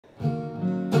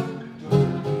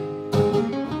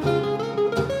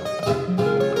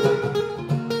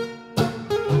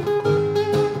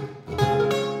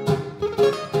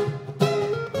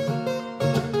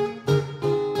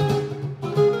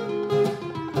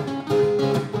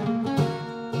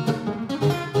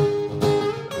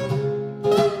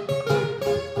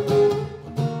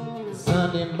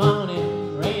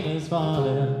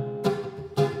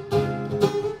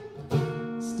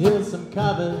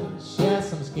lovers share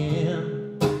some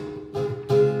skin.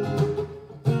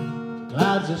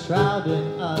 Clouds are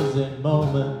shrouding us in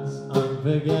moments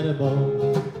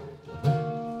unforgettable,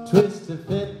 twist to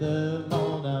fit the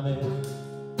mold I'm in.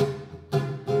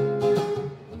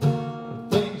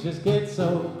 Things just get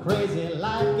so crazy,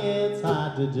 life gets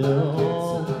hard to do.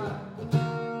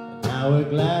 And now we're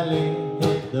gladly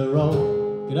hit the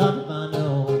road. Get up if I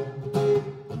know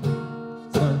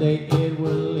someday it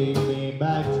will lead me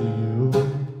back to you.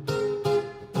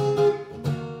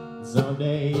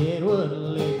 Someday it will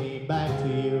lead me back to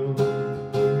you.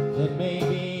 That may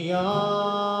be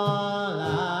all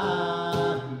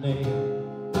I need.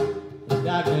 The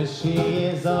darkness, she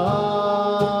is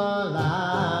all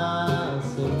I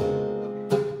see.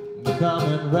 Come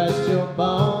and rest your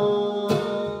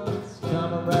bones.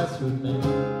 Come and rest with me.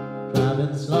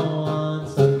 Driving slow on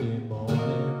Sunday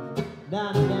morning, and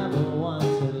I never want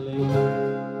to leave.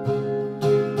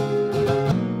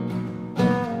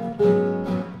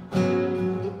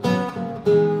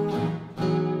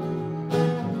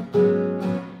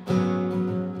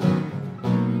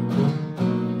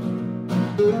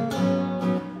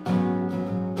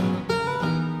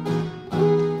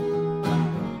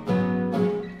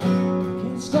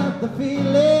 Can't stop the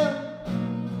feeling.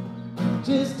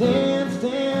 Just dance,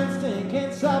 dance, dance,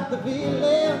 can't stop the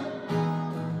feeling.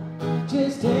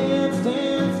 Just dance,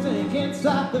 dance, dance, can't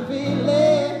stop the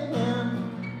feeling.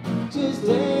 Just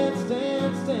dance,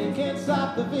 dance, dance, can't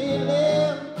stop the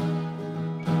feeling.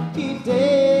 Keep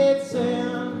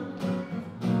dancing.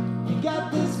 You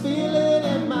got this feeling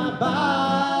in my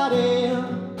body.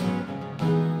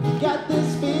 You got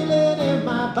this feeling in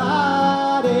my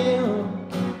body.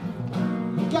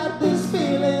 You got this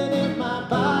feeling in my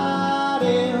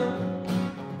body.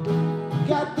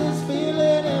 Got this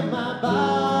feeling in my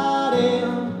body.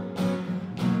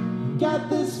 Got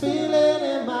this feeling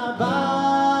in my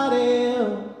body.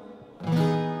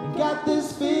 Got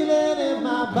this feeling in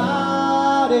my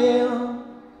body.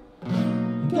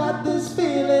 Got this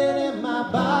feeling in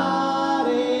my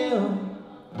body.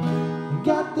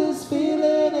 Got this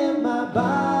feeling in my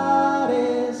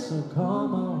body. So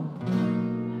come on.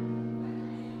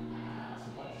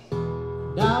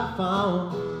 I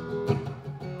found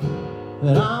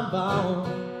that I'm bound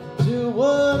to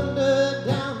wander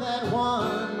down that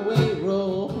one-way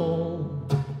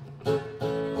road,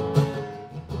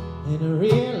 and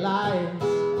realize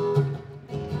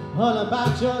all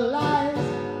about your lies,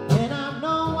 and I'm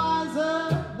no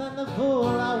wiser than the fool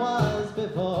I was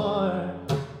before.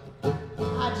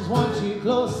 I just want you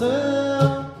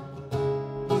closer.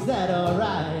 Is that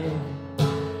alright?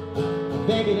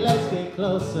 Baby, let's get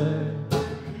closer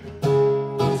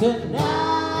tonight.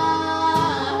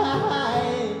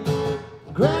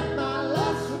 Grant my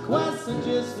last request and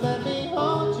just let me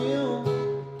hold you.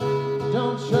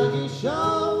 Don't shrug your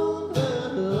shoulders.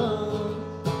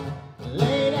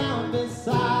 Lay down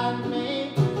beside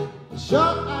me. Sure,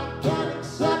 I can't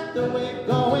accept that we're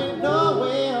going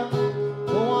nowhere.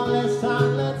 For one last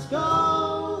time, let's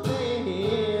go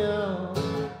there.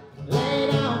 Lay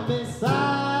down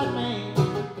beside me.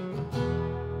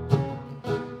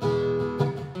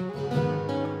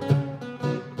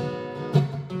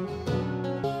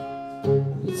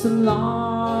 It's a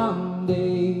long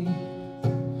day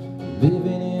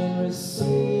living in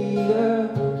Reseda.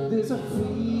 There's a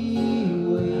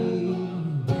freeway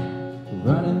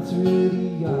running through the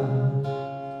yard,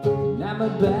 and I'm a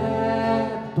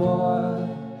bad boy,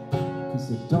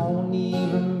 'cause I don't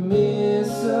even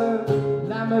miss her.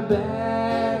 And I'm a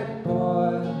bad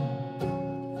boy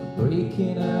for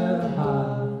breaking her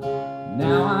heart.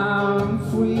 Now I'm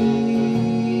free.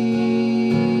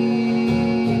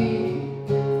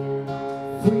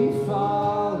 Free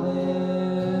falling.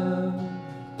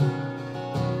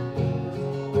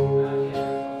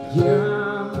 Yeah,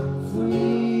 I'm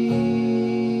free.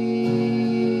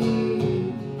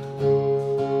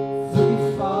 Free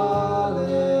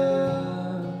falling.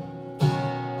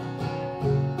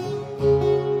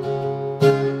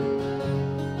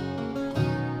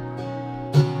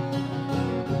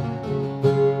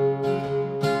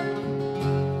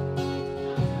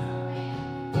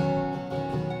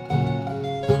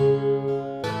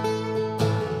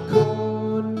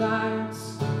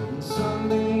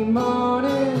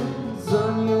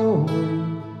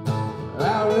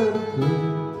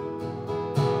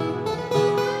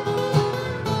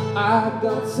 I've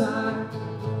got time,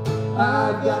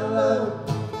 I've got love,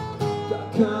 got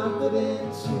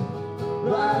confidence to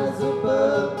rise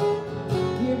above.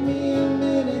 Give me a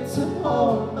minute to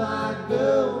hold my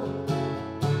girl.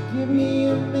 Give me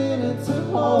a minute to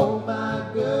hold my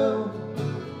girl.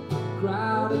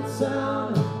 Crowded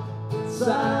town,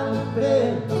 silent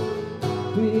bed,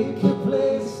 pick a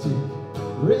place to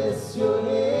rest your